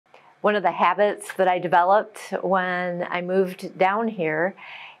One of the habits that I developed when I moved down here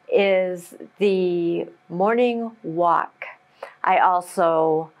is the morning walk. I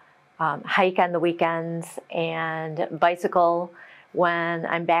also hike on the weekends and bicycle when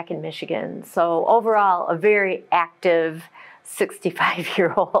I'm back in Michigan. So overall, a very active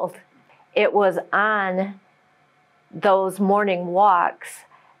 65-year-old. It was on those morning walks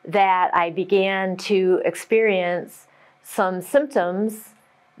that I began to experience some symptoms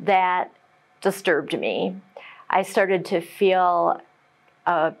that disturbed me. I started to feel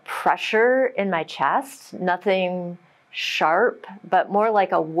a pressure in my chest, nothing sharp, but more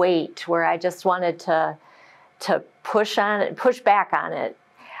like a weight where I just wanted to push back on it.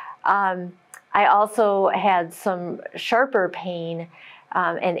 I also had some sharper pain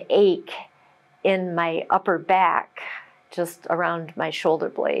and ache in my upper back, just around my shoulder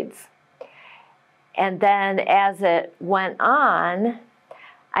blades. And then as it went on,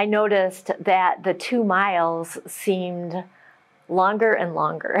 I noticed that the 2 miles seemed longer and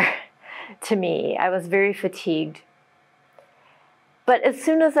longer to me. I was very fatigued. But as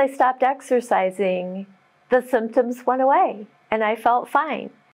soon as I stopped exercising, the symptoms went away and I felt fine.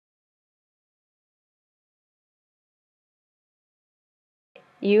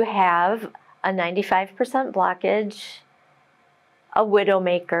 You have a 95% blockage, a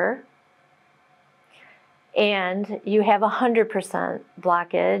widowmaker, and you have 100%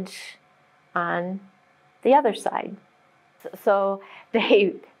 blockage on the other side. So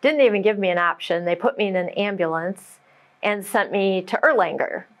they didn't even give me an option. They put me in an ambulance and sent me to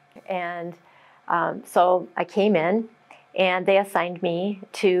Erlanger. And so I came in and they assigned me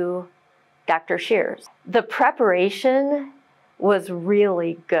to Dr. Shears. The preparation was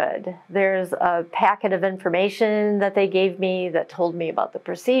really good. There's a packet of information that they gave me that told me about the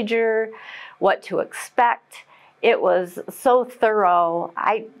procedure, what to expect. It was so thorough.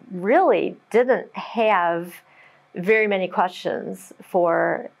 I really didn't have very many questions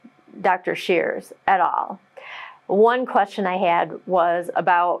for Dr. Shears at all. One question I had was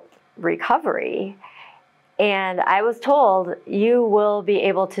about recovery, and I was told you will be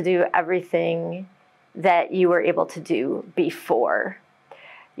able to do everything that you were able to do before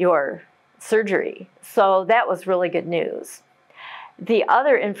your surgery. So that was really good news. The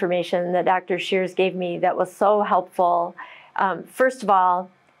other information that Dr. Shears gave me that was so helpful, first of all,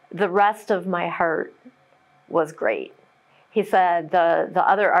 the rest of my heart was great. He said the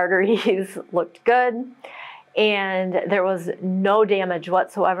other arteries looked good and there was no damage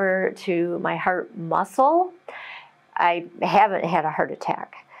whatsoever to my heart muscle. I haven't had a heart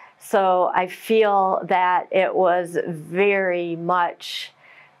attack. So I feel that it was very much,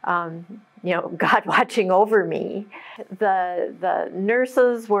 God watching over me. The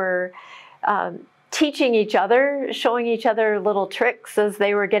nurses were teaching each other, showing each other little tricks as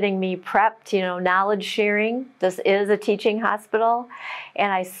they were getting me prepped, knowledge sharing. This is a teaching hospital,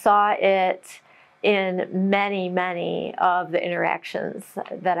 and I saw it in many, many of the interactions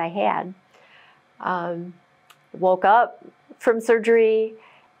that I had. Woke up from surgery.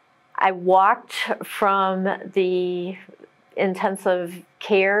 I walked from the intensive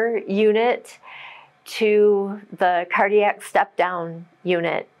care unit to the cardiac step-down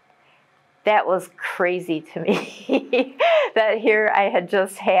unit. That was crazy to me that here I had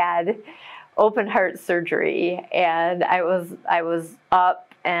just had open heart surgery and I was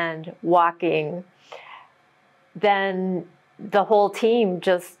up and walking. Then the whole team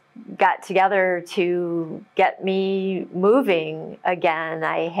just got together to get me moving again.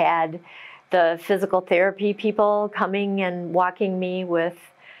 I had the physical therapy people coming and walking me with,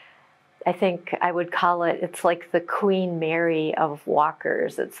 I think I would call it, it's like the Queen Mary of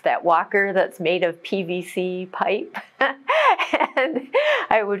walkers. It's that walker that's made of PVC pipe. And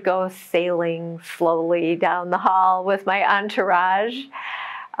I would go sailing slowly down the hall with my entourage.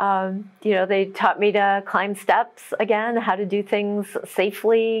 They taught me to climb steps again, how to do things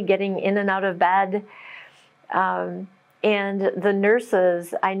safely, getting in and out of bed. And the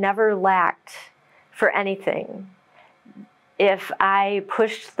nurses, I never lacked for anything. If I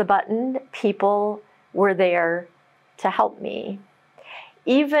pushed the button, people were there to help me.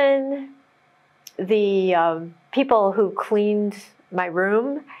 Even the people who cleaned my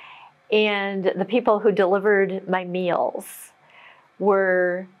room and the people who delivered my meals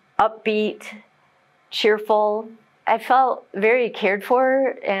were upbeat, cheerful. I felt very cared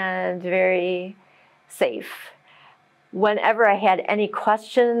for and very safe. Whenever I had any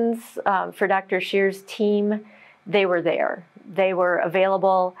questions for Dr. Shears' team, they were there. They were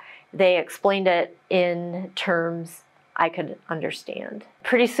available. They explained it in terms I could understand.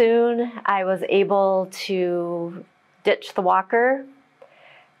 Pretty soon, I was able to ditch the walker.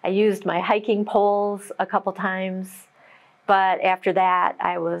 I used my hiking poles a couple times, but after that,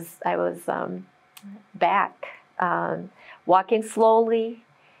 I was back, walking slowly,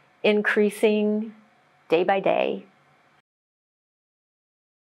 increasing day by day.